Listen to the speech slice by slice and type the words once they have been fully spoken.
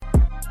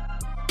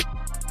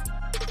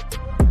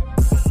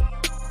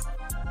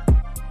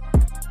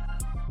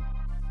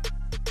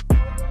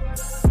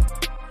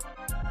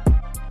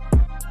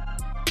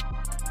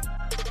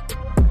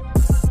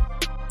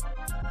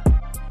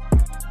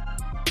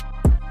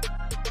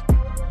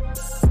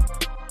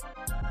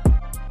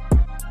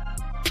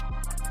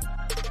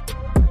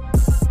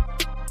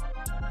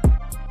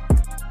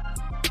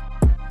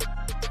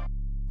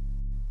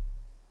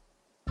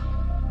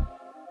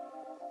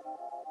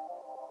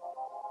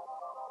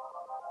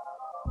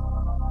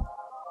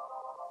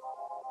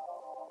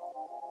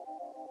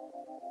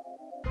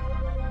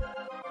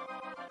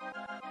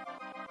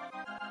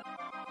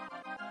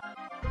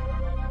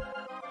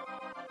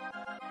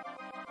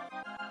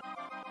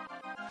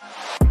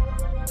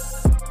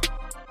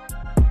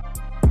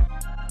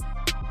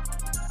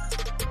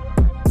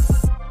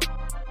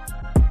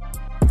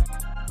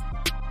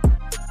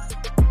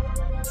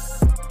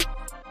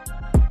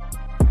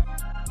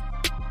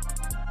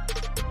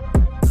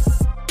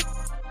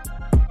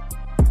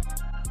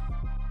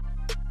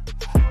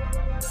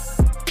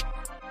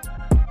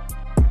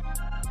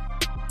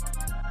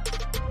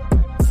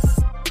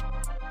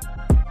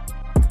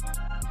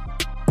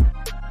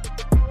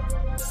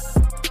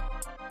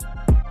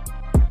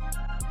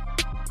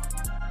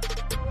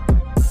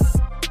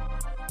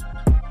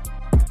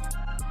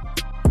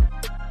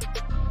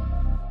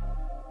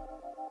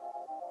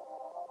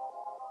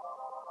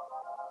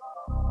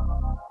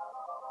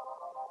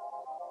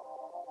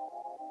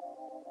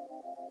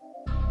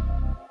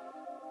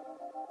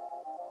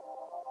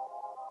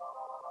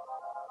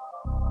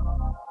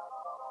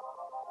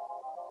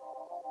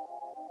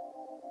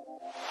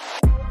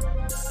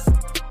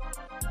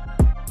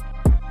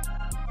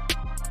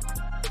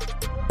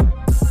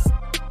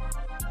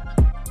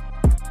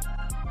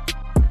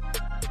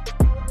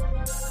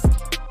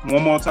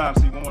One more time,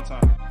 see, one more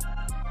time.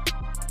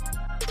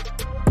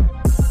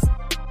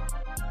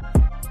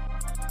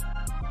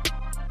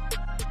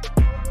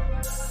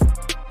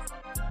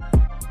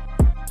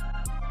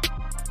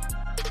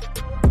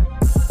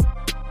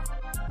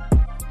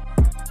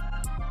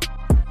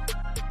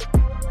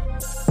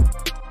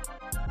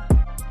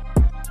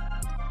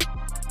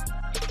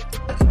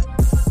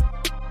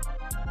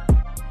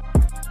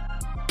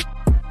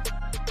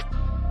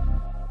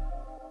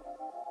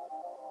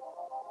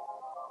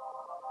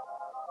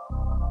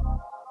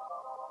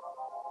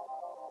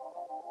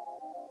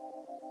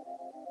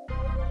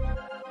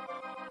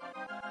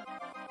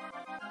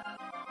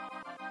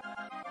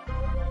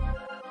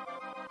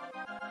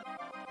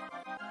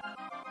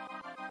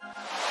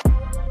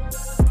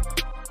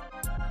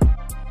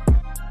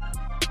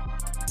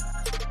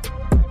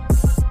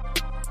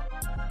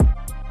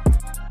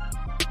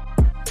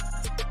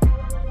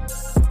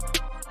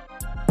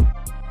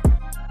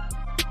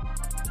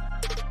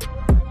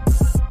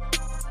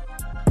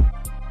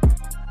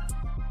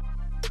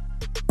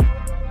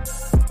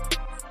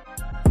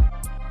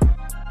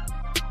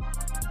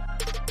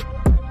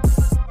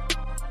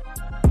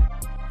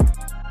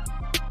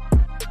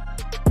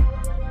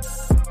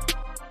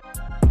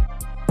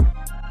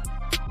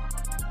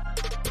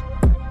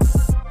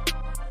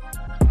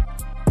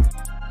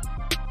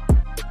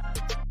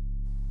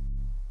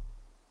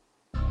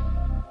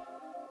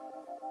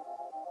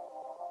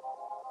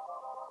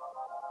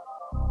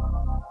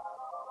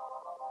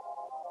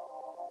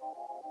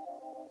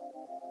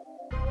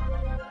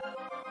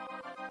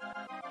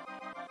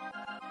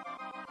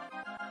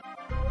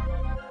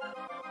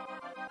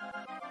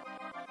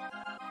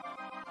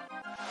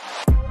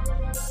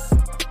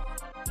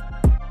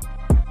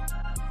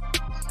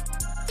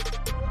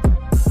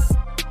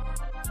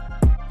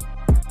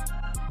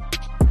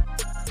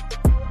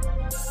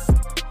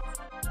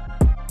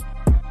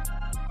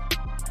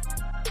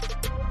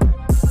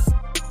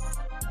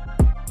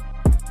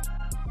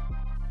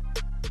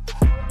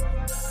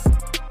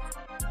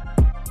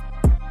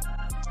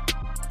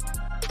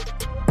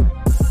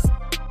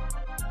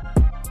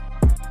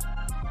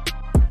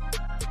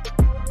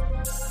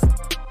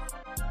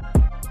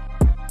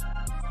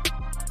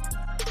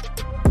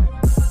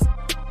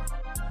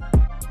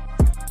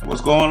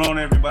 What's going on,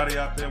 everybody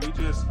out there? We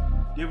just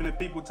giving the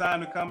people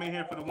time to come in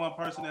here for the one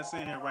person that's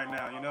in here right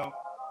now, you know.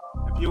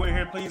 If you're in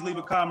here, please leave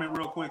a comment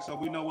real quick so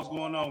we know what's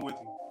going on with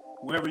you.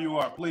 Whoever you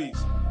are, please.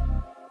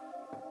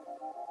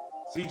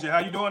 CJ, how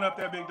you doing up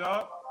there, big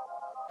dog?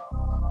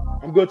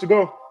 I'm good to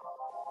go.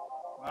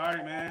 All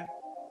right, man.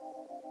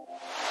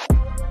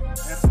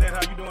 Antoinette,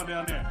 how you doing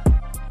down there?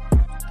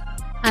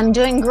 I'm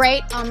doing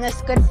great on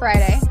this Good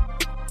Friday.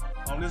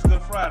 On this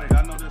Good Friday,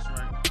 I know this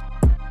right.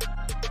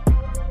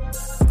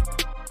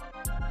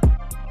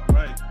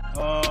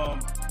 All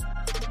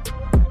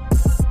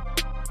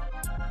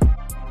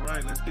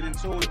right, let's get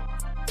into it.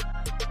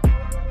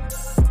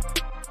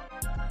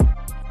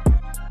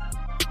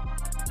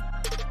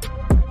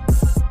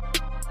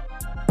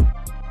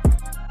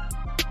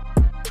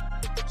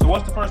 So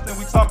what's the first thing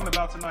we talking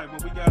about tonight? Well,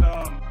 we got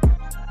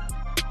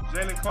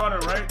Jalen Carter,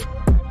 right?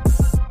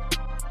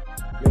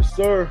 Yes,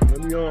 sir. Let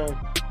me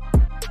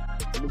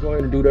go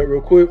ahead and do that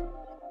real quick.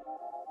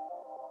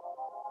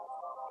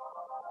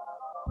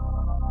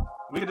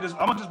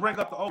 I'm gonna just break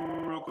up the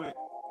open real quick.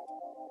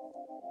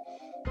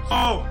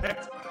 Oh,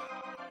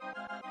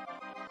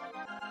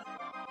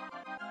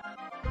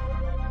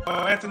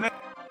 Antoinette.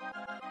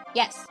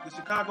 Yes. The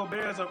Chicago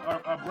Bears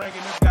are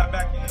bringing this guy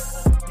back in.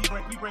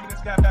 We bringing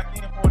this guy back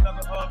in for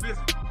another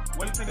visit.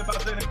 What do you think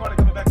about Jalen Carter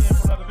coming back in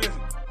for another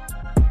visit?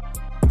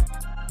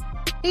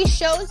 He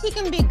shows he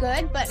can be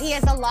good, but he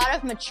has a lot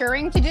of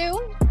maturing to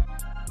do.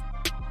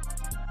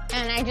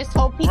 And I just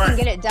hope he can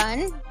get it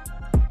done.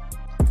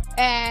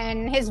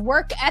 And his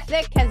work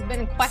ethic has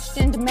been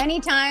questioned many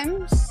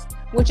times,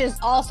 which is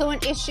also an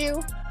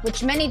issue,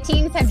 which many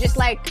teams have just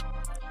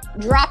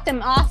dropped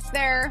him off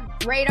their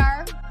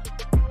radar.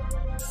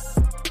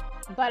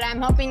 But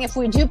I'm hoping if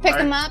we do pick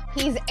him up,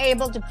 he's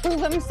able to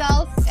prove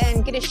himself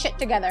and get his shit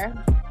together.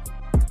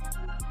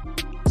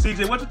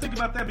 CJ, what you think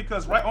about that?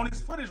 Because right on his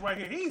footage right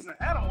here, he's an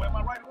animal. Am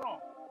I right or wrong?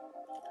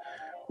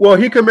 Well,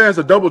 he commands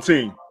a double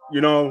team.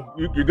 You know,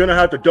 you're going to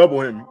have to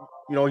double him.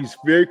 You know, he's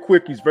very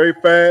quick. He's very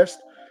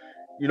fast.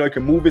 You know, he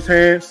can move his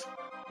hands.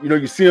 You know,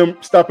 you see him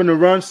stopping the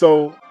run.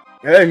 So,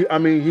 hey, I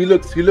mean, he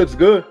looks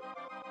good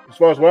as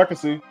far as what I can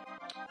see.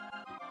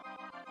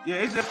 Yeah,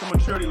 it's just the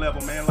maturity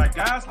level, man. Like,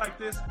 guys like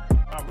this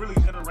are really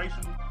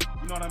generational.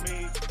 You know what I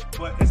mean?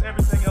 But it's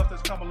everything else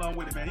that's come along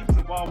with it, man. He was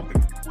involved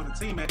with a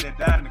teammate that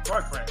died in a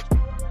car crash.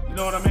 You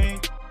know what I mean?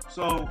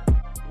 So,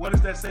 what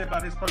does that say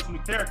about his personal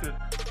character?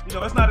 You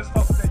know, it's not his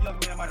fault that that young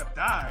man might have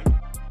died.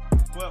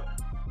 But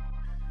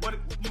what if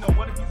he's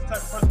the type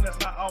of person that's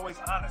not always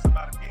honest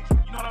about an injury?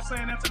 You know what I'm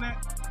saying, Antoinette?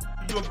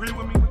 Do you agree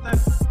with me with that?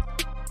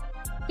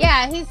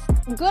 Yeah, he's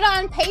good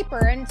on paper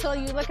until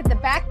you look at the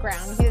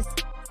background. His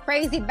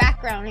crazy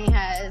background he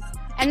has.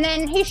 And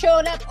then he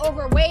showed up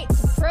overweight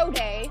to pro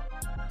day,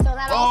 so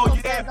that also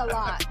says a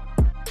lot.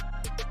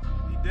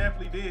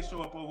 definitely did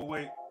show up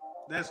overweight.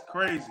 That's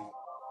crazy.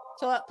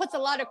 So it puts a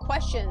lot of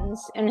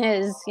questions in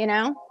his,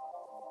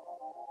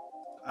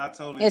 I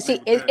totally Is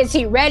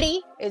he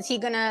ready? Is he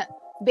going to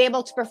be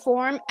able to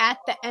perform at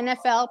the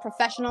NFL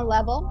professional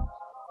level?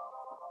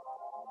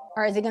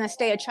 Or is he going to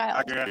stay a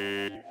child?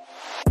 Yeah,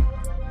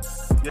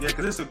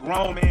 because it's a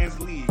grown man's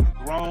league.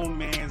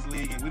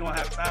 And we don't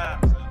have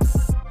time to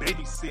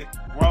babysit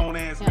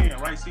grown-ass men,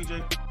 right,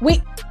 CJ?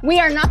 We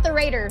are not the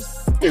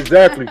Raiders.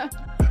 Exactly, man.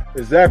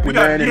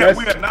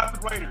 We are not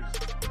the Raiders.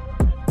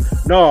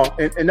 No,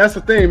 and that's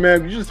the thing,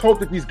 man. You just hope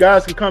that these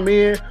guys can come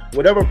in,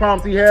 whatever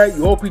problems he had,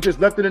 you hope he just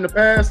left it in the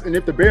past. And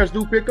if the Bears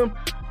do pick him,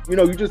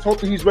 you just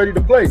hope that he's ready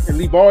to play and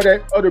leave all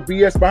that other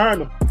BS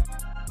behind him.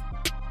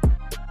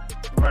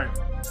 Right.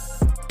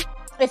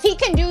 If he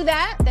can do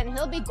that, then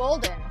he'll be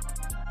golden.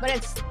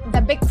 But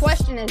the big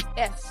question is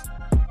if,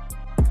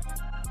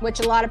 which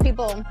a lot of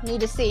people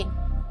need to see.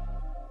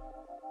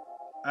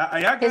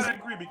 I gotta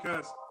agree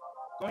because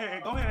go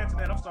ahead,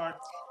 Antoinette. I'm sorry.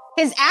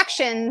 His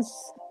actions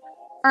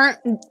aren't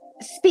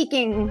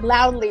speaking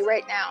loudly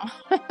right now,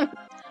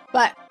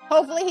 but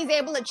hopefully he's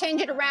able to change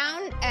it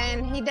around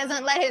and he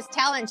doesn't let his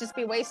talent just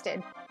be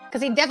wasted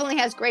because he definitely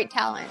has great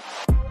talent.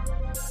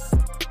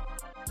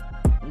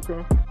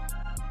 Okay.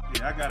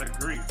 Yeah, I gotta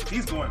agree.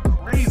 He's going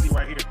crazy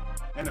right here.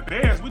 And the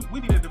Bears, we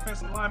need a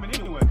defensive lineman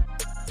anyway.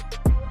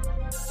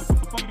 So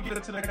before we get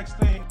into the next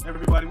thing,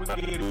 everybody, we're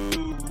gonna get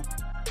into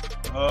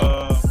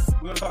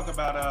we're gonna talk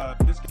about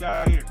this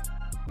guy here.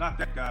 Not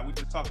that guy. We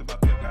just talked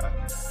about that guy.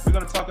 We're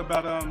gonna talk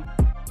about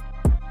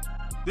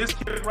this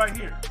kid right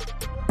here.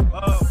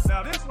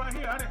 Now this right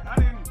here, I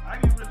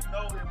didn't really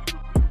know that we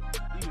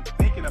were even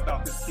thinking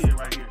about this kid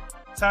right here.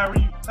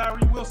 Tyree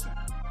Wilson,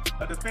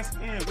 a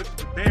defensive end, which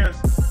the Bears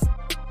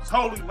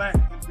totally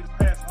lacked in this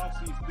past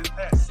offseason, this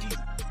past season.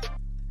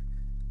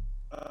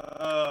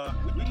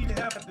 We need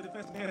to have the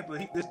defensive end, but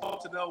this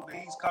to know that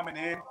he's coming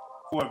in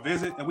for a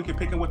visit, and we can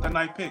pick him with the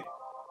night pick.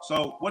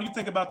 So, what do you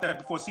think about that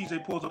before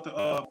CJ pulls up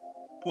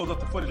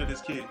the footage of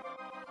this kid?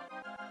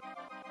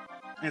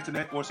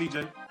 Internet or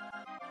CJ?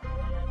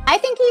 I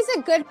think he's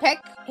a good pick.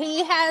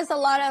 He has a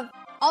lot of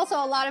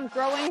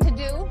growing to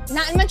do,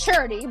 not in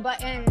maturity,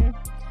 but in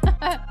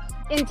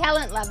in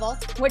talent level,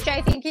 which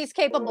I think he's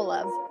capable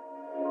of.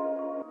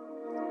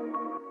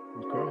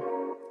 Okay.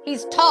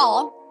 He's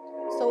tall,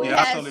 so he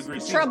has totally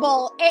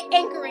trouble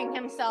anchoring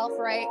himself,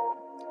 right?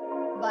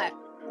 But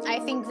I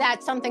think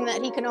that's something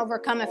that he can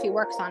overcome if he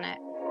works on it.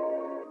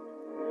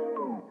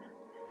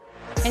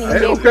 And he'd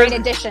be a great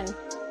addition.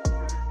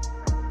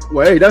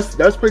 Well, hey, that's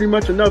pretty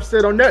much enough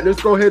said on that.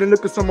 Let's go ahead and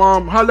look at some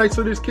highlights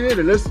of this kid,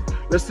 and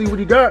let's see what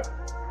he got.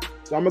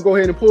 So I'm gonna go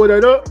ahead and pull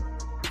that up,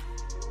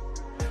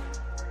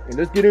 and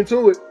let's get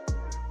into it.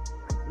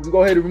 We can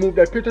go ahead and remove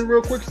that picture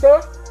real quick,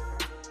 sir.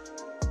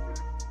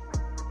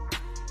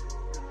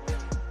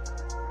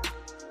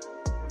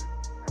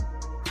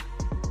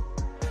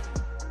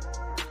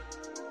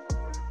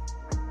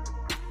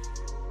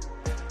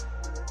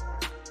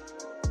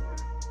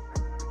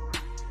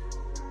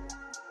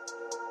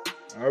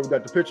 All right, we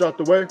got the pitch out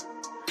the way.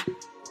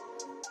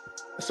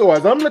 So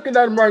as I'm looking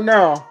at him right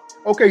now,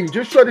 okay, he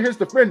just shredded his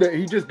defender and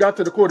he just got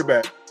to the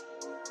quarterback.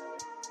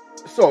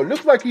 So it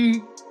looks like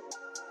he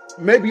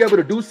may be able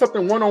to do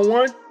something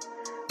one-on-one,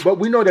 but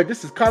we know that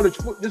this is college.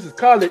 This is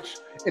college,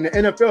 and the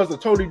NFL is a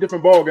totally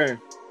different ball game.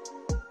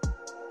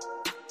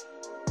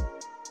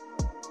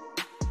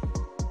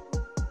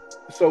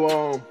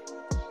 So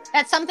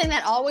that's something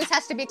that always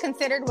has to be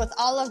considered with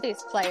all of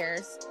these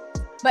players.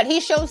 But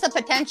he shows the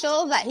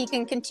potential that he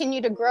can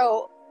continue to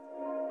grow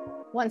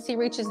once he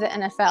reaches the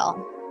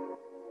NFL.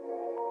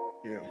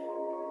 Yeah.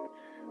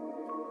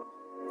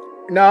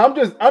 Now I'm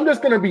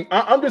just gonna be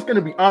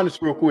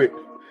honest real quick.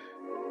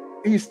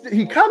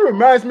 He kind of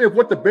reminds me of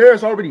what the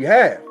Bears already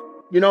have.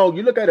 You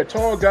look at a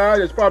tall guy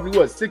that's probably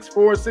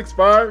 6'4",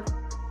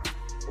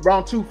 6'5",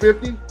 around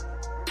 250.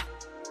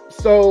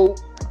 So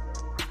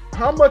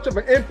how much of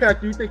an impact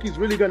do you think he's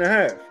really gonna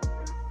have?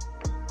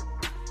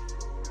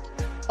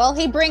 Well,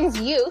 he brings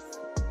youth,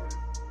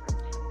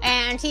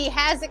 and he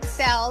has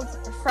excelled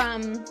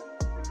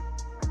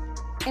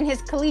in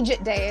his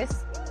collegiate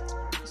days.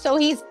 So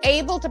he's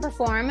able to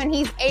perform, and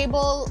he's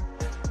able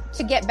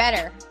to get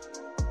better.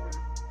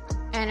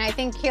 And I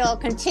think he'll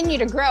continue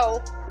to grow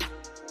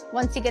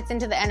once he gets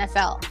into the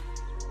NFL.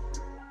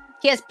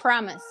 He has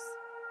promise,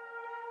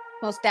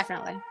 most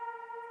definitely.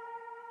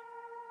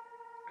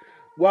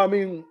 Well, I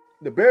mean,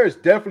 the Bears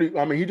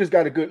definitely, he just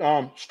got a good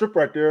strip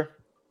right there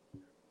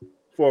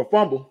for a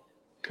fumble.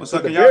 What's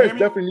up? The Can y'all hear Bears me?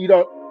 definitely need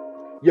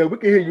Yeah, we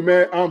can hear you,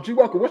 man. G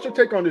Walker, what's your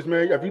take on this,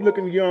 man? If you look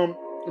in the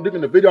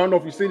video, I don't know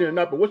if you've seen it or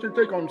not, but what's your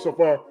take on him so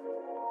far?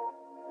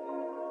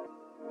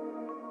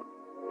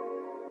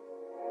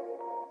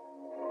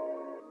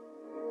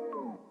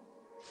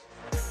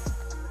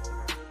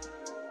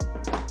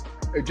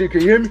 Hey G,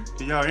 can you hear me?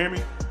 Can y'all hear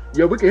me?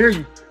 Yeah, we can hear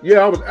you. Yeah,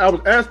 I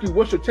was asking you,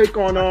 what's your take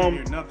on I can't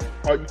hear nothing.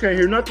 Oh, you can't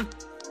hear nothing?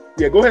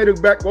 Yeah, go ahead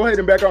and back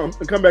out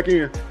and come back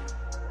in.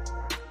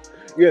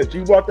 Yeah, G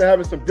Walker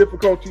having some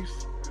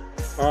difficulties.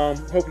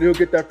 Hopefully he'll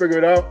get that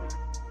figured out.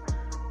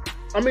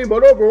 I mean,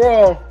 but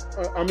overall,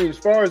 I mean, as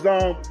far as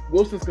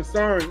Wilson's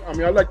concerned, I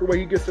mean, I like the way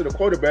he gets to the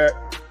quarterback.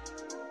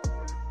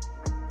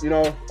 You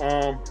know,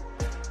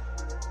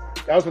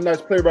 that was a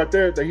nice play right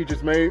there that he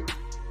just made.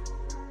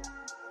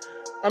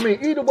 I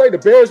mean, either way, the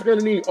Bears are going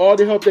to need all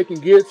the help they can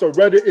get. So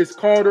whether it's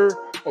Carter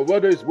or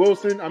whether it's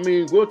Wilson, I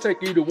mean, we'll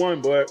take either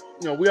one. But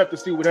we have to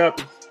see what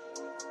happens.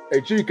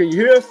 Hey, G, can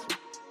you hear us?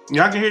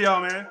 Yeah, I can hear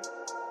y'all, man.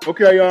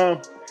 Okay.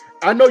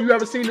 I know you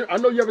haven't seen it. I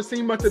know you haven't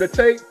seen much of the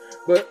tape,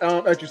 but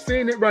as you're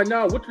seeing it right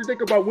now, what do you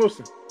think about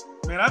Wilson?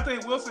 Man, I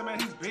think Wilson, man,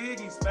 he's big,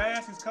 he's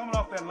fast, he's coming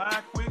off that line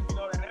quick. You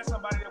know, and that's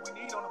somebody that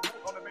we need on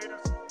the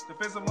Bears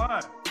defensive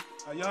line.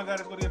 A young guy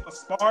that's going to give a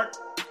spark.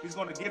 He's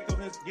going to get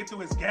through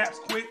his gaps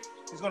quick.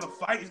 He's going to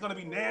fight. He's going to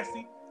be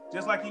nasty,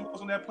 just like he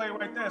was on that play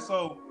right there.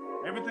 So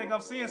everything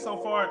I'm seeing so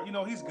far,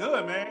 he's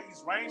good, man.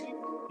 He's rangy.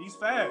 He's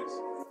fast.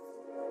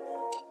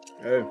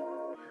 Hey,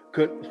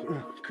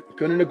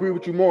 couldn't agree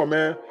with you more,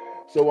 man.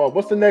 So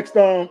what's the next?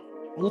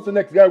 Who's the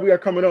next guy we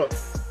got coming up?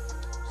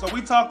 So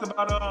we talked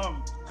about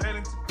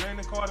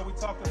Jalen Carter. We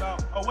talked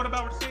about. Oh, what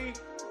about Rasheed?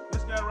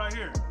 This guy right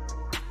here.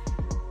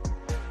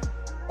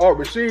 Oh,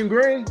 Rasheed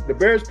Green. The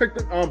Bears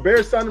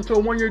Bears signed him to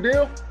a 1-year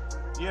deal.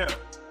 Yeah.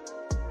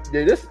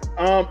 Yeah. This.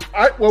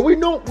 We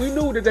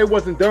knew that they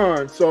wasn't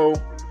done. So,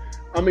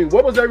 I mean,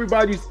 what was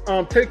everybody's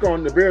take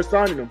on the Bears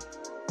signing him?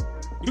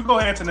 You go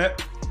ahead,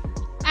 Antoinette.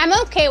 I'm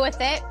okay with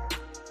it.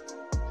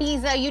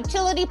 He's a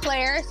utility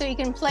player, so he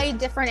can play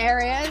different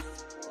areas.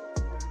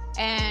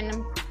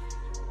 And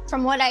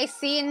from what I've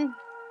seen,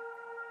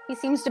 he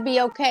seems to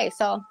be okay.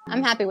 So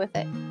I'm happy with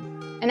it.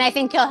 And I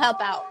think he'll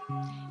help out.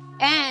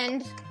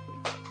 And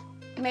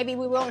maybe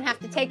we won't have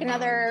to take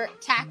another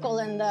tackle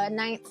in the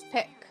 9th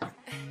pick.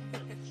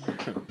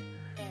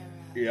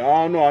 Yeah,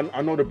 I don't know.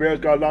 I know the Bears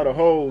got a lot of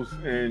holes,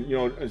 and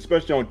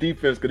especially on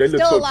defense because they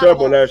looked Still so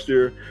terrible last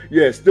year.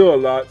 Yeah, still a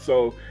lot.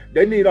 So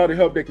they need all the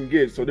help they can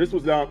get. So this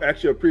was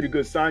actually a pretty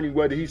good signing,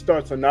 whether he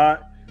starts or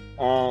not.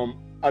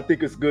 I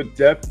think it's good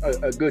depth,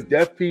 a good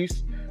depth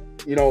piece.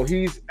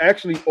 He's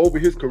actually over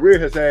his career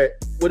has had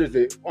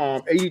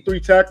 83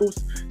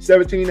 tackles,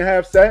 17 and a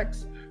half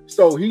sacks.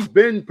 So he's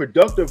been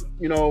productive.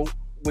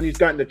 When he's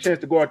gotten the chance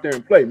to go out there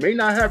and play, may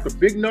not have the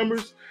big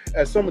numbers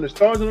as some of the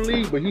stars in the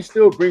league, but he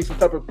still brings some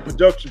type of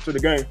production to the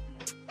game.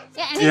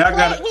 Yeah,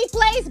 and he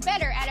plays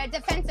better at a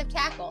defensive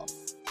tackle.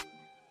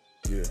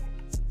 Yeah.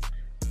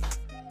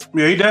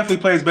 Yeah, he definitely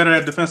plays better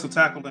at defensive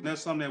tackle, and that's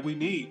something that we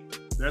need.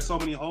 There's so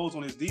many holes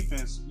on his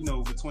defense,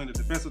 between the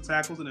defensive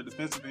tackles and the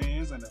defensive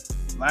ends and the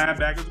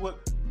linebackers.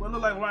 What looked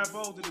like Ryan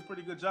Bowles did a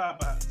pretty good job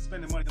by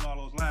spending money on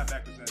all those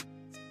linebackers and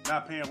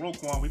not paying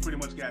Roquan. We pretty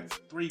much got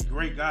 3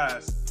 great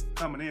guys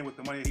coming in with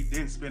the money he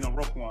didn't spend on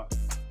Roquan.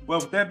 Well,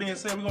 with that being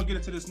said, we're going to get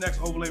into this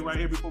next overlay right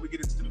here before we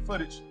get into the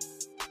footage.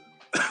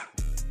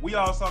 We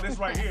all saw this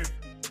right here.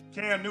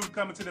 Cam Newton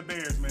coming to the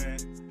Bears, man.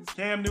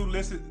 Cam Newton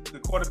listed the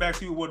quarterbacks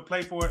he would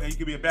play for, and he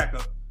could be a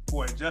backup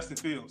for it, Justin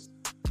Fields.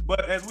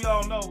 But as we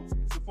all know,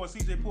 before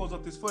CJ pulls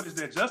up this footage,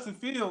 that Justin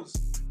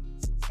Fields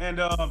and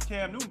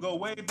Cam Newton go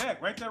way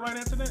back. Right there, right,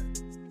 Antoinette?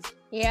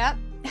 Yep.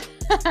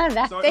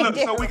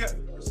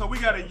 So we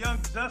got a young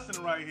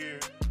Justin right here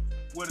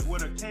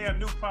with a Cam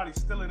Newton probably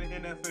still in the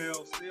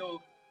NFL,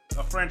 still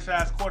a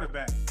franchise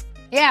quarterback.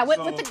 Yeah,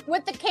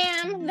 with the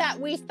Cam that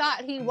we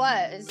thought he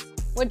was,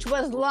 which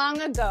was long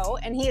ago,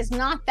 and he is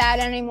not that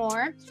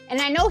anymore.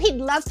 And I know he'd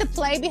love to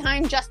play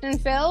behind Justin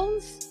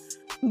Fields,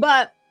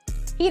 but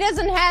he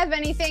doesn't have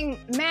anything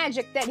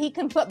magic that he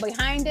can put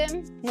behind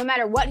him, no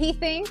matter what he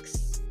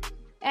thinks.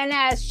 And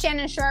as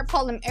Shannon Sharp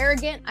called him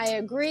arrogant, I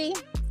agree.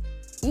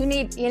 You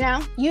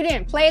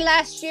didn't play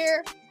last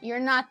year. You're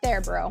not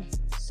there, bro.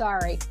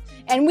 Sorry.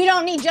 And we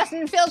don't need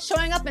Justin Fields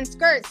showing up in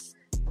skirts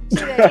to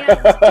the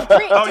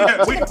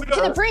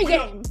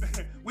pregame.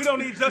 We don't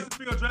need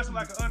Justin Fields dressing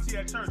like an auntie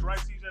at church, right,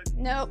 CJ?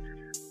 Nope.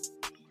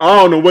 I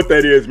don't know what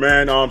that is,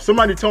 man.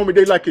 Somebody told me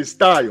they like his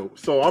style,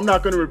 so I'm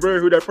not going to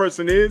revert who that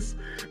person is.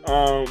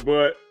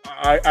 But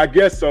I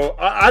guess so.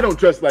 I don't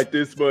dress like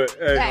this, but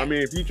hey, I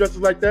mean, if he dresses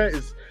like that,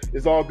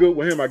 it's all good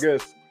with him, I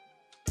guess.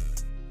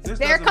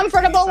 They're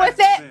comfortable with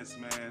it. Sense,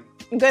 man.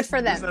 Good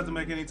for them. This doesn't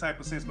make any type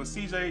of sense. But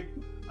CJ,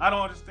 I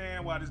don't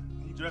understand why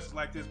he dresses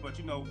like this. But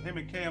him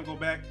and Cam go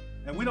back,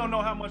 and we don't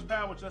know how much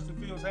power Justin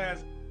Fields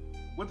has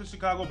with the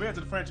Chicago Bears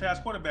as the franchise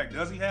quarterback.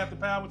 Does he have the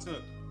power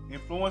to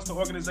influence the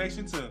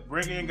organization to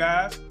bring in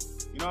guys?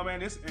 You know what I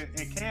mean?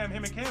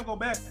 Him and Cam go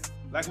back,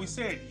 like we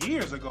said,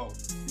 years ago.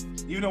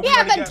 We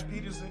got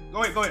Peterson.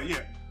 Go ahead.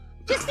 Yeah.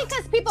 Just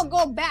because people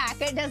go back,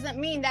 it doesn't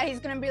mean that he's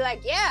going to be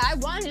like, yeah, I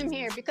want him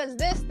here because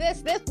this,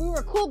 we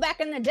were cool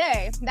back in the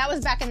day. That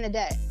was back in the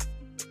day.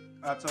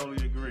 I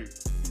totally agree.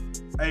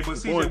 Hey, but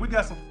CJ, we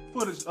got some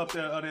footage up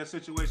there of that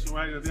situation,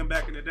 right? Of them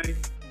back in the day.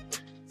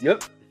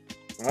 Yep.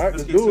 All right,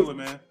 let's get to it,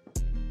 man.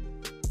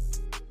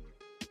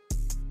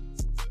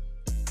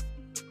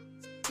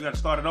 We got to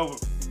start it over.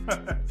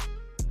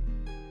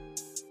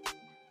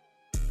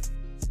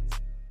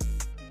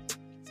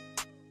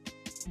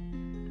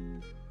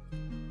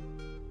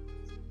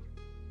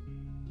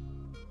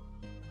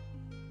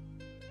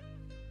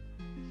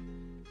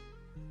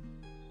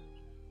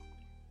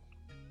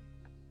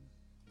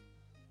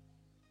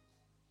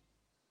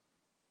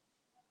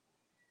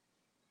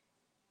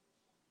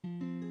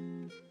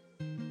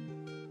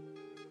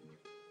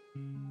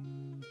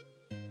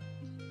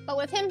 But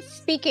with him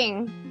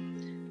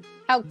speaking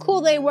how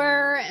cool they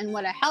were and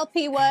what a help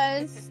he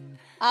was,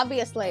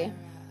 obviously.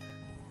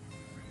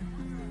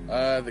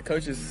 The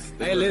coaches.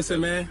 Hey,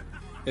 listen, man.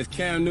 It's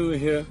Cam Newton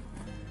here.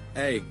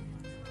 Hey,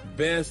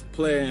 best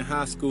player in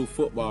high school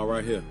football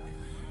right here.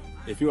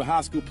 If you're a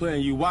high school player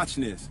and you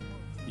watching this,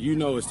 you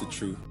know it's the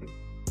truth.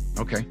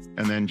 Okay,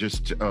 and then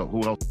just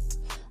who else?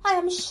 Hi,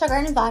 I'm Sugar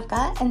and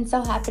Vodka, and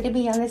so happy to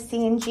be on the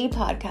C&G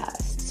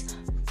podcast.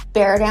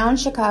 Bear down,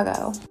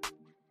 Chicago.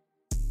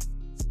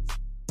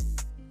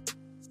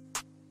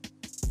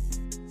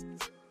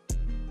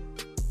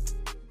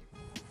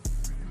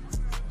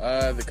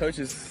 The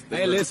coaches.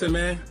 Hey, listen,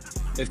 man.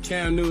 It's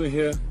Cam Newton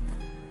here.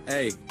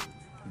 Hey,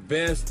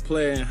 best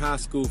player in high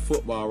school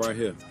football right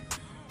here.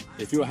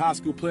 If you're a high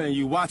school player and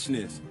you watching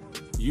this,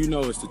 you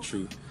know it's the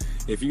truth.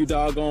 If you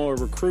doggone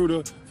a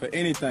recruiter for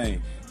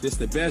anything, this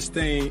the best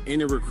thing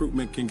any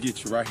recruitment can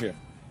get you right here.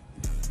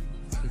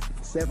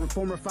 Said from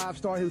former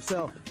 5-star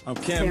himself. I'm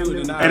Cam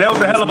Newton. Hey, that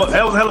was a hell of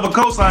a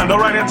cosign. Go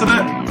right into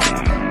that.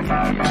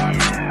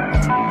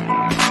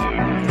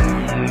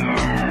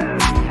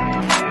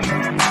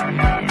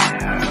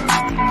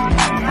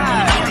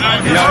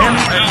 Y'all hear me?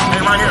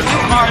 Hey, right here.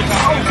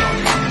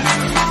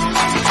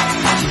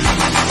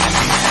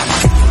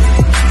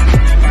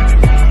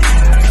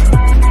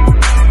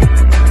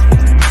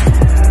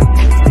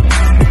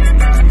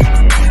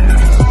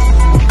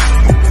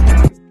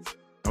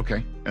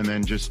 Okay, and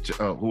then just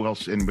who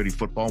else? Anybody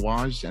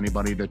football-wise?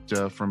 Anybody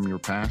that from your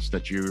past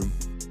that you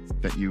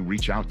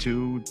reach out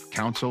to,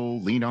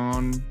 counsel, lean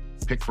on,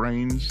 pick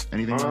brains,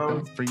 anything like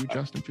that for you,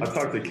 Justin? I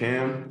talked to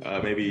Cam.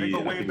 Maybe I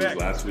think it was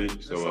last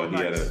week. So he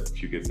had a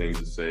few good things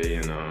to say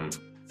and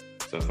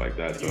stuff like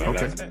that. So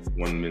that's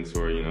one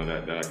mentor,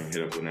 that I can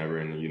hit up whenever,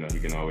 and he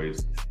can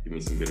always give me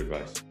some good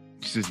advice.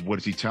 What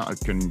does he tell?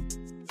 Can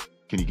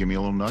you give me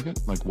a little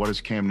nugget? Like, what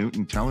is Cam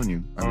Newton telling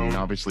you? I mean,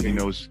 obviously he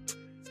knows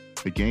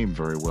the game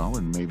very well,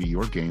 and maybe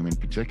your game in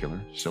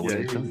particular. So what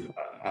I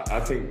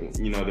think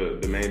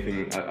the main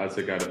thing I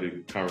took out of the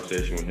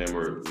conversation with him,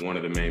 or one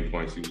of the main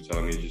points he was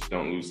telling me, is just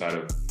don't lose sight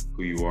of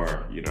who you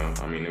are.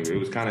 I mean,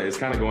 it's kind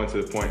of going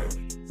to the point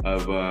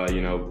of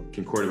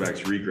can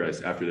quarterbacks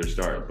regress after their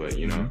start? But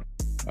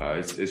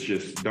it's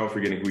just don't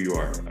forgetting who you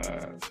are.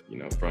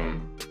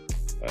 From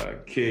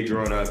kid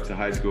growing up to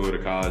high school to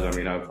college. I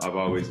mean, I've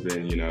always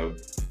been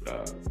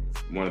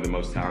one of the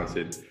most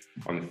talented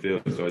on the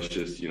field. So it's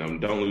just,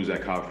 don't lose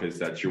that confidence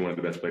that you're one of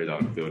the best players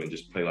out on the field, and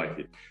just play like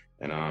it.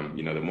 And,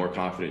 the more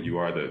confident you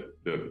are,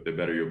 the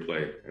better you'll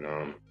play.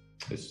 And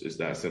it's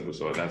that simple.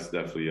 So that's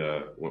definitely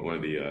one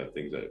of the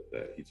things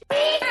that he told.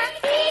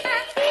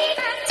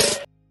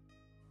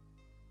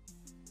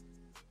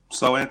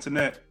 So,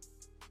 Antoinette,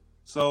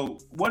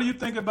 what do you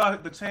think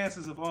about the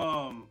chances of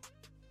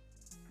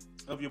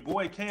your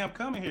boy Cam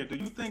coming here? Do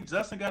you think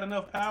Justin got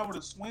enough power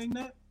to swing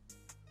that?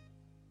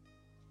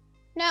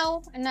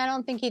 No, and I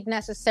don't think he'd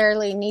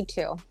necessarily need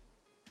to.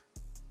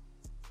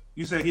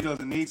 You say he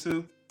doesn't need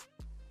to?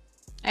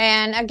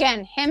 And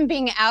again, him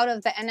being out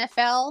of the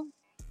NFL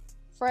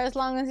for as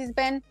long as he's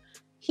been,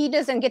 he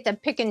doesn't get to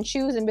pick and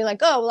choose and be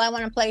like, oh, well, I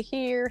want to play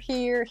here,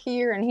 here,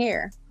 here, and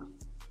here.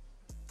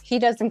 He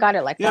doesn't got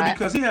it like that. Yeah,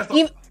 because he has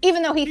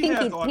even though he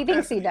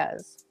thinks he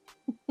does.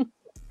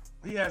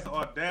 He has the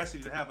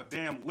audacity to have a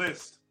damn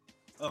list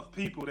of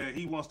people that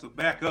he wants to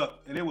back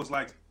up. And it was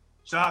like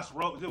Josh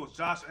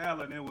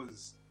Allen, it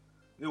was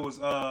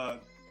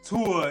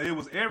Tua, it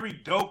was every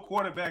dope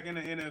quarterback in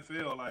the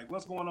NFL. Like,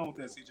 what's going on with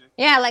that, CJ?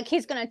 Yeah, like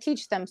he's gonna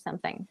teach them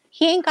something.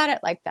 He ain't got it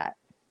like that.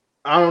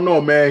 I don't know,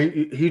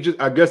 man.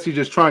 I guess he's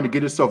just trying to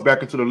get himself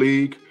back into the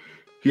league.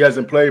 He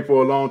hasn't played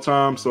for a long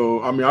time,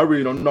 so I mean, I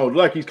really don't know.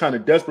 Like, he's kind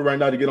of desperate right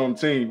now to get on the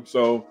team.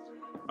 So,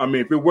 I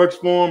mean, if it works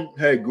for him,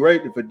 hey,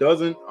 great. If it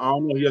doesn't, I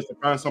don't know. He has to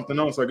find something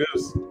else, I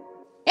guess.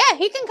 Yeah,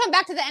 he can come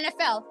back to the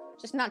NFL,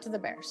 just not to the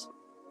Bears.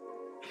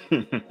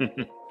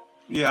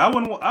 Yeah, I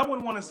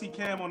wouldn't want to see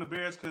Cam on the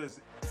Bears, because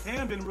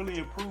Cam didn't really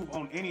improve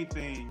on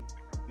anything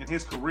in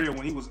his career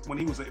when he was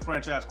a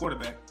franchise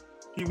quarterback.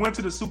 He went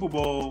to the Super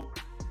Bowl,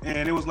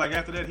 and it was like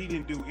after that he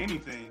didn't do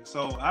anything.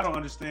 So I don't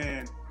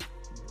understand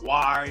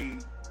why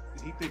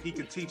he think he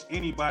could teach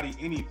anybody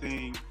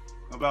anything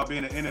about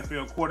being an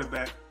NFL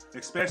quarterback,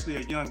 especially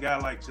a young guy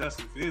like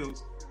Justin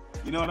Fields.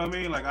 You know what I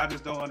mean? Like, I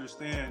just don't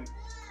understand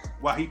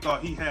why he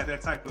thought he had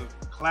that type of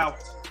clout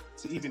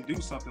to even do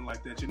something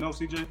like that. You know,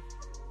 CJ?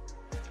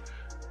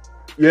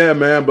 Yeah,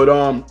 man, but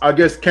I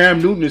guess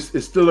Cam Newton is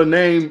still a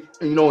name,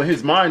 in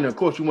his mind. Of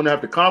course, you want to have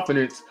the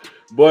confidence,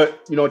 but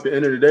at the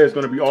end of the day, it's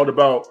going to be all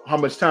about how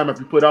much time have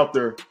you put out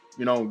there.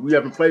 We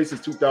haven't played since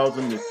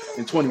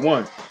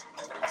 2021,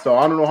 so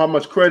I don't know how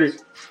much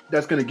credit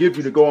that's going to give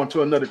you to go on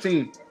to another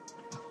team.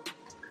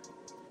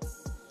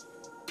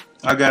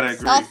 I gotta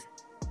agree.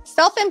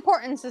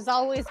 Self-importance is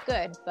always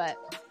good, but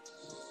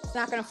it's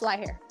not going to fly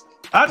here.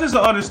 I just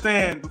don't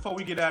understand, before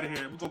we get out of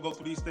here, we're going to go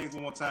through these things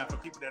one more time for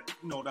people that,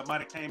 that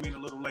might have came in a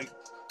little late.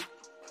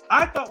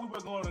 I thought we were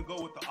going to go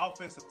with the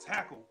offensive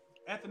tackle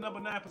at the number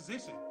 9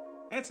 position.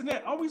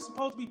 Antoinette, are we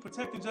supposed to be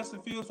protecting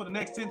Justin Fields for the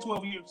next 10,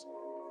 12 years?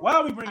 Why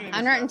are we bringing in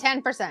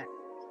 110%.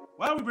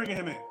 Why are we bringing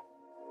him in?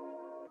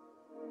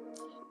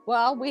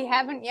 Well, we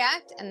haven't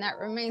yet, and that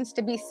remains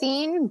to be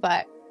seen,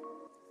 but...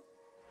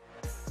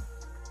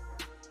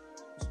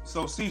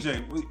 So,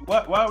 CJ,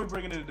 why are we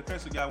bringing in a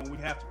defensive guy when we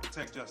have to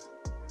protect Justin?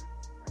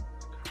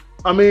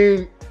 I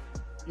mean,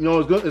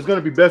 it's going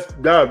to be best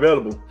guy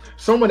available.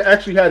 Someone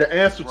actually had an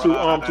answer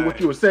to what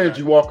you were saying,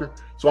 G. Walker.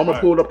 So I'm going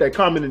to pull up that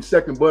comment in a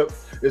second, but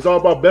it's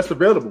all about best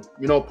available.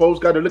 Poe's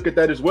got to look at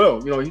that as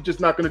well. He's just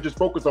not going to just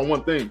focus on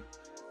one thing.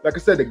 Like I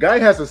said, the guy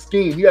has a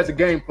scheme. He has a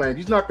game plan.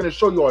 He's not going to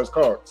show you all his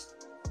cards.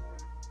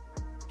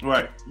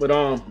 Right. But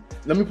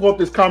let me pull up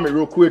this comment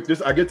real quick.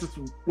 I guess this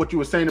is what you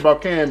were saying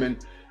about Cam and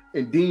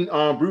Dean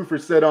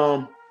Bruford said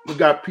we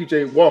got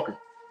PJ Walker.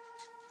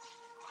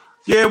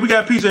 Yeah, we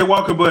got PJ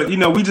Walker, but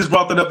we just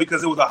brought that up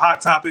because it was a hot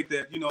topic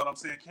that, what I'm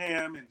saying,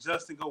 Cam and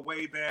Justin go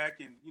way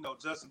back, and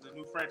Justin's a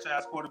new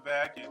franchise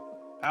quarterback, and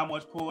how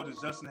much pull does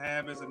Justin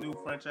have as a new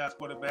franchise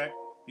quarterback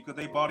because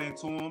they bought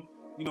into him.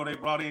 They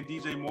brought in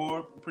DJ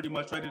Moore, pretty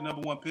much traded the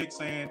number 1 pick,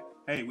 saying,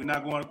 hey, we're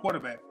not going to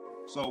quarterback.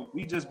 So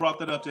we just brought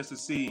that up just to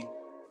see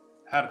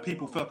how the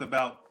people felt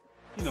about,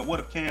 what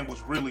if Cam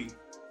was really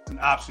an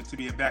option to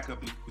be a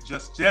backup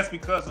just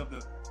because of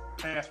the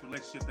past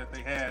relationship that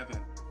they have. And,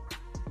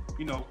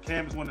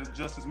 Cam is one of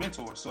Justin's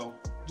mentors. So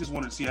just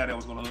wanted to see how that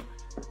was going to look.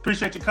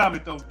 Appreciate your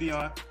comment, though,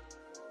 Dion.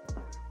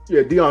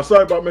 Yeah, Dion,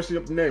 sorry about messing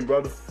up the name,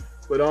 brother.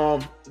 But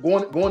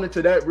going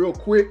into that real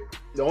quick,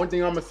 the last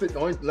thing I'm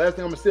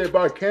gonna say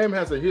about Cam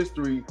has a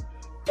history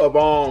of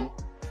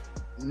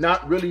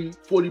not really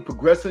fully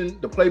progressing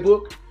the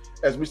playbook.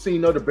 As we've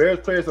seen other Bears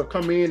players have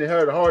come in and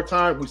had a hard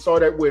time. We saw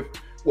that with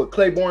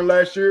Claiborne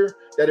last year,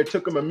 that it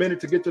took him a minute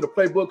to get to the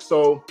playbook.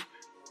 So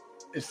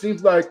it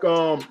seems like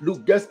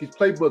Luke Getsky's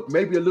playbook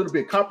may be a little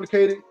bit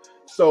complicated.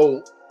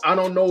 So I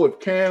don't know if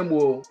Cam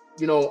will,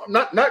 I'm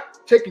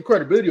not taking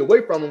credibility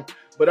away from him,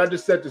 but I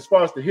just said as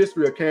far as the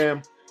history of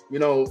Cam,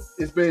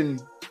 it's been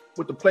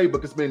with the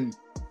playbook, it's been,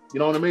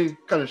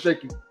 kind of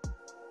shaky.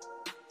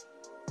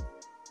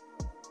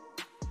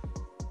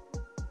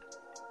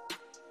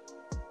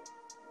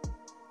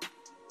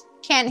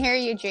 Can't hear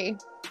you, G.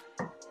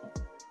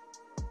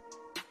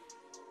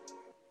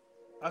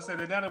 I said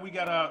that now that we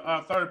got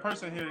our third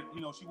person here,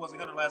 she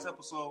wasn't here the last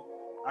episode.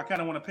 I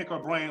kind of want to pick her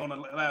brain on the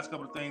last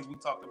couple of things we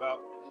talked about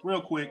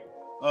real quick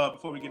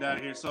before we get out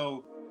of here.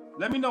 So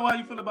let me know how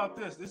you feel about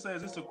this. This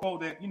says, it's a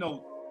quote that,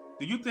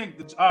 do you think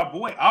that our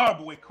boy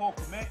Cole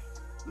Kmet,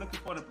 looking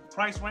for the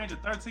price range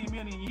of $13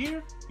 million a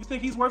year, you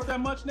think he's worth that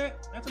much,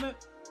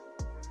 Antoinette?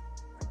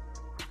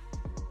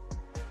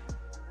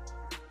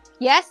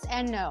 Yes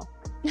and no.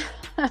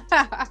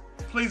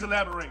 Please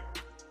elaborate.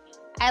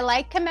 I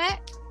like Kmet.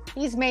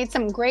 He's made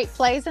some great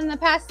plays in the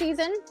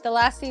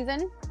last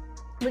season,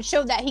 which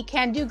showed that he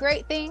can do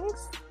great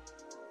things.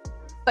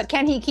 But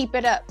can he keep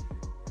it up?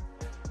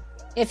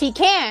 If he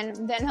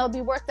can, then he'll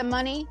be worth the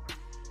money.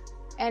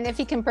 And if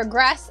he can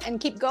progress and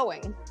keep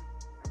going.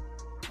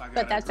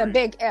 But that's a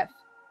big if.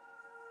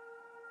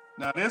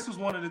 Now, this was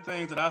one of the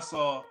things that I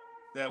saw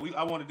that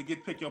I wanted to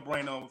pick your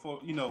brain on before,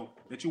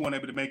 that you weren't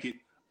able to make it.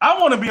 I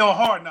want to be on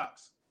Hard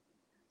Knocks.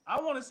 I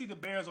want to see the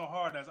Bears on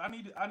Hard Knocks. I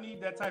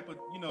need that type of,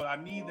 I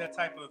need that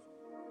type of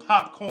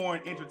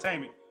popcorn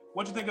entertainment.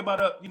 What you think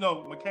about,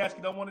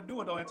 McCaskey don't want to do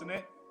it though,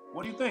 Antoinette?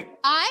 What do you think?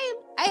 I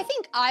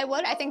think I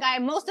would. I think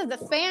most of the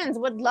fans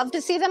would love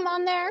to see them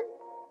on there.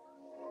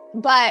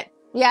 But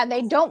yeah,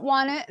 they don't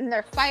want it and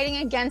they're fighting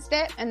against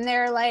it. And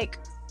they're like,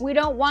 we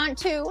don't want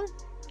to,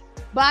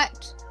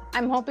 but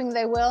I'm hoping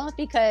they will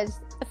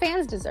because the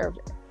fans deserve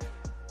it.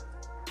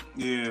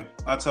 Yeah,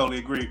 I totally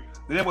agree.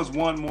 There was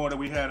one more that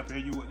we had up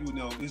here.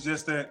 It's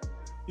just that,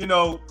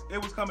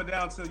 it was coming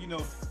down to,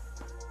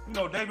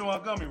 David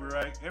Montgomery,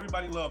 right?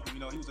 Everybody loved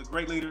him. He was a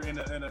great leader in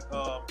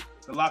the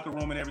locker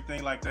room and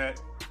everything like that.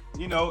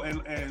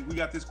 And we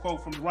got this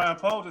quote from Ryan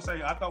Poles to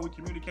say, I thought we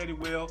communicated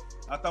well.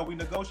 I thought we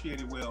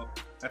negotiated well.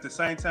 At the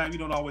same time, you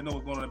don't always know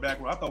what's going on in the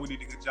background. I thought we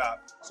did a good job.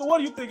 So what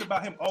do you think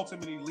about him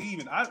ultimately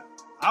leaving?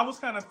 I was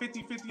kind of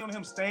 50-50 on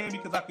him staying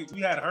because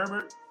we had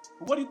Herbert.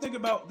 But what do you think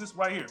about this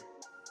right here?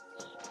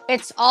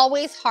 It's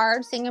always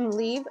hard seeing him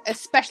leave,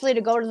 especially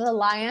to go to the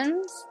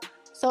Lions.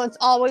 So it's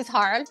always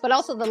hard. But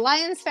also the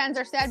Lions fans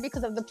are sad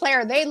because of the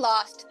player they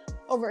lost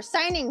over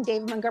signing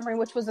David Montgomery,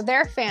 which was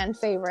their fan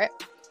favorite.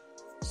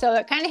 So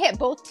it kind of hit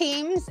both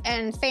teams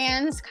and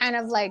fans kind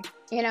of like,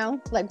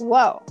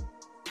 whoa.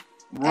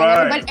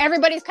 Right. And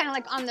everybody's kind of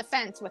like on the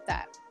fence with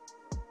that.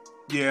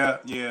 Yeah.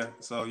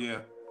 So, yeah.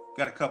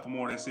 Got a couple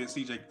more that said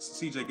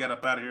CJ got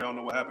up out of here. I don't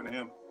know what happened to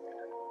him.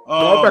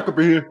 I'm back up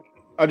in here.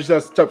 I just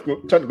had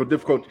some technical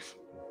difficulties.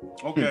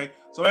 Okay.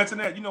 So,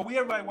 Antoinette,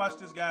 everybody watch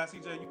this guy.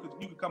 CJ,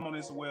 you could come on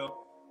this as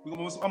well. I'm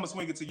going to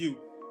swing it to you.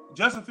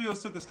 Justin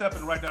Fields took a step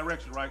in the right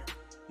direction, right?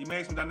 He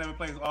made some dynamic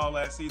plays all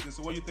last season.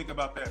 So what do you think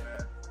about that, man?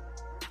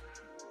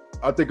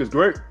 I think it's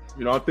great.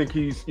 I think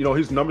he's,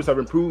 his numbers have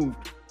improved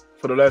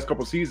for the last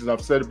couple of seasons. I've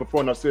said it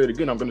before and I'll say it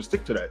again. I'm going to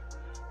stick to that.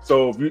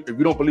 So if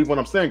you don't believe what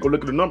I'm saying, go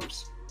look at the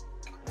numbers.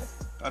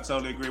 I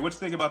totally agree. What you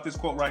think about this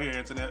quote right here,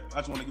 Internet? I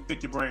just want to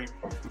pick your brain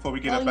before we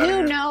get up out of here.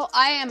 here. You know,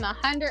 I am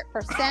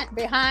 100%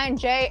 behind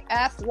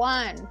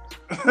JF1.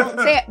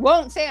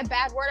 Won't say a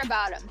bad word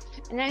about him.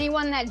 And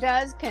anyone that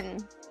does can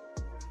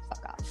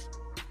fuck off.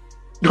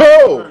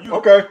 Oh,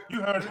 okay.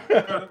 You heard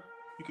it.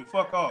 You can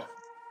fuck off.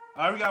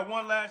 All right, we got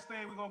one last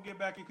thing we're gonna get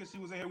back in because she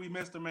was in here. We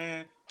missed her,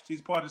 man.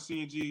 She's part of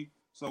CNG,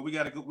 so we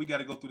gotta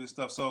go through this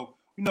stuff. So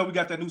we know we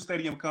got that new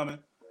stadium coming,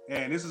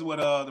 and this is what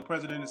the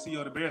president and CEO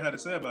of the Bears had to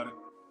say about it.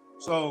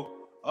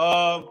 So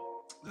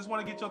just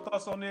want to get your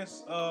thoughts on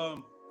this.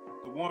 The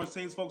Warren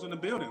Saints folks in the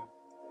building.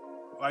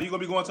 Are you gonna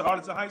be going to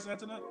Arlington Heights,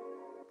 Internet,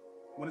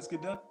 when it's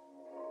get done?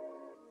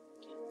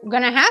 I'm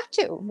gonna have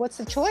to. What's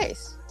the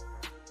choice?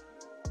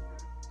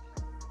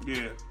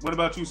 Yeah. What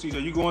about you,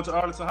 CJ? You going to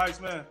Arlington Heights,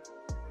 man?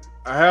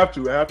 I have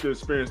to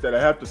experience that.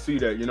 I have to see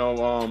that. You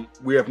know,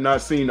 we have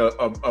not seen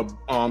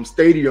a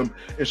stadium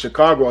in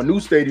Chicago, a new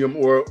stadium,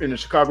 or in the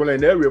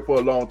Chicagoland area for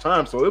a long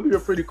time. So it'll be a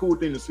pretty cool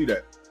thing to see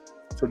that.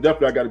 So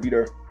definitely, I got to be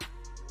there.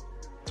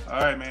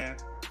 All right, man.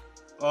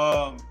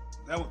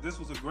 This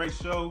was a great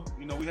show.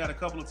 You know, we had a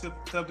couple of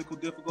technical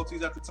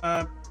difficulties at the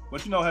time,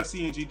 but you know how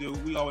CNG do.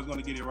 We always going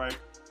to get it right.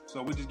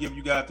 So we just give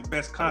you guys the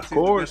best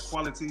content, the best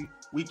quality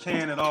we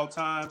can at all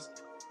times.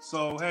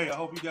 So hey, I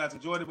hope you guys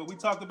enjoyed it. But we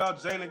talked about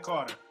Jalen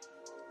Carter.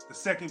 The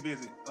second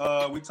visit.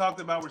 We talked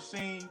about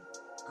Rasheem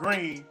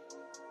Green,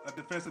 a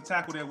defensive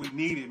tackle that we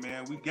needed,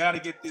 man. We got to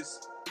get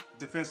this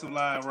defensive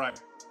line right.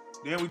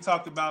 Then we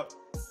talked about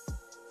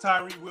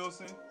Tyree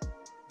Wilson,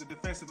 the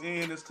defensive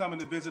end that's coming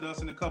to visit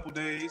us in a couple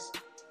days.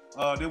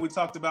 Then we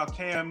talked about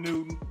Cam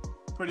Newton,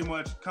 pretty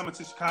much coming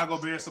to Chicago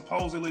Bears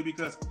supposedly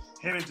because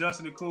him and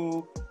Justin are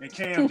cool. And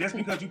Cam, just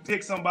because you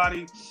pick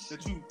somebody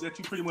that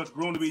you pretty much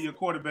groomed to be your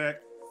quarterback,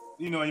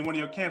 you know, in one of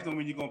your camps,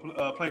 when you're going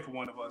to play for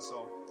one of us.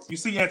 So you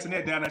see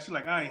Antoinette down there, she's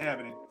like, I ain't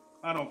having it.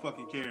 I don't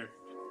fucking care.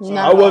 So,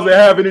 I wasn't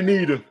having it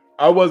either.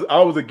 I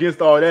was against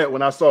all that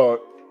when I saw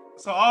it.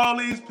 So all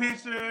these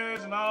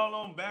pictures and all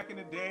of them back in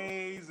the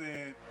days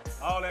and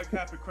all that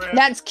type of crap.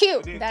 That's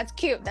cute. That's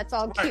cute. That's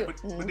all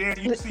cute. But then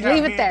you see how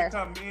men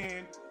come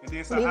in, and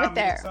then so how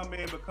many some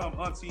men become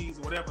aunties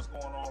or whatever's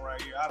going on right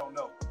here. I don't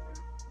know.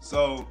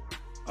 So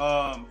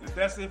if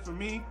that's it for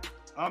me,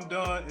 I'm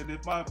done. And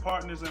if my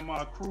partners and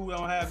my crew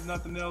don't have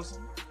nothing else,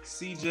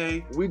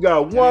 CJ. We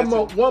got one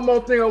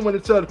more thing I want to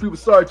tell the people.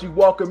 Sorry, G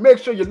Walker. Make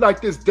sure you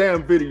like this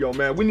damn video,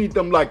 man. We need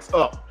them likes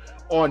up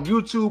on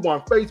YouTube,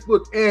 on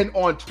Facebook, and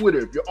on Twitter.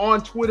 If you're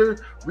on Twitter,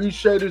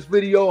 reshare this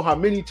video. How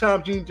many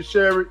times you need to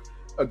share it?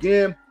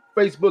 Again,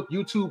 Facebook,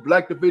 YouTube,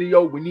 like the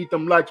video. We need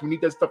them likes. We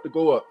need that stuff to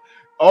go up.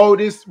 All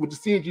this with the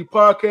CNG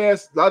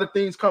podcast, a lot of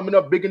things coming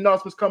up, big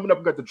announcements coming up.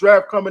 We got the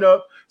draft coming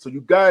up. So you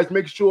guys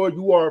make sure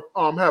you are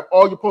have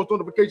all your post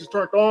notifications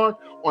turned on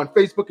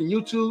Facebook and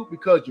YouTube,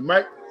 because you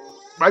might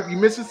be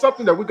missing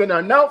something that we're going to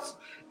announce,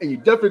 and you're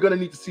definitely going to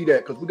need to see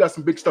that because we got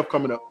some big stuff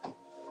coming up.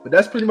 But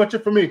that's pretty much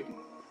it for me.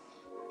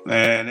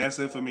 Man, that's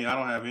it for me. I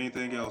don't have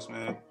anything else,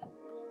 man.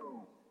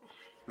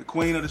 The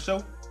queen of the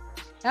show.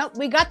 Nope,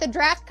 we got the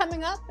draft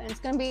coming up, and it's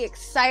going to be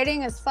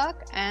exciting as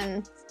fuck,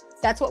 and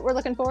that's what we're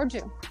looking forward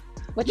to.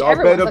 Which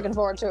everyone's looking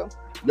forward to.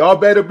 Y'all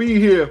better be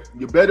here.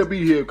 You better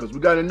be here because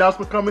we got an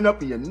announcement coming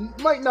up and you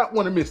might not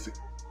want to miss it.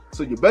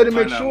 So you better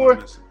make sure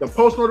the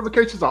post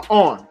notifications are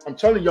on. I'm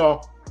telling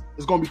y'all,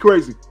 it's going to be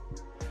crazy.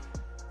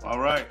 All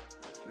right.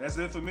 That's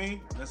it for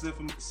me. That's it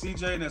for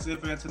CJ. And that's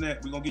it for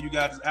Antoinette. We're going to give you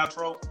guys this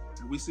outro.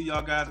 And we see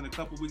y'all guys in a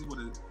couple weeks with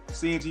a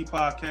CNG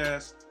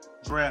podcast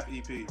draft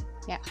EP.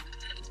 Yeah.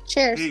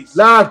 Cheers. Peace.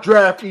 Live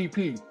draft EP.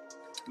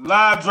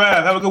 Live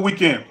draft. Have a good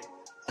weekend.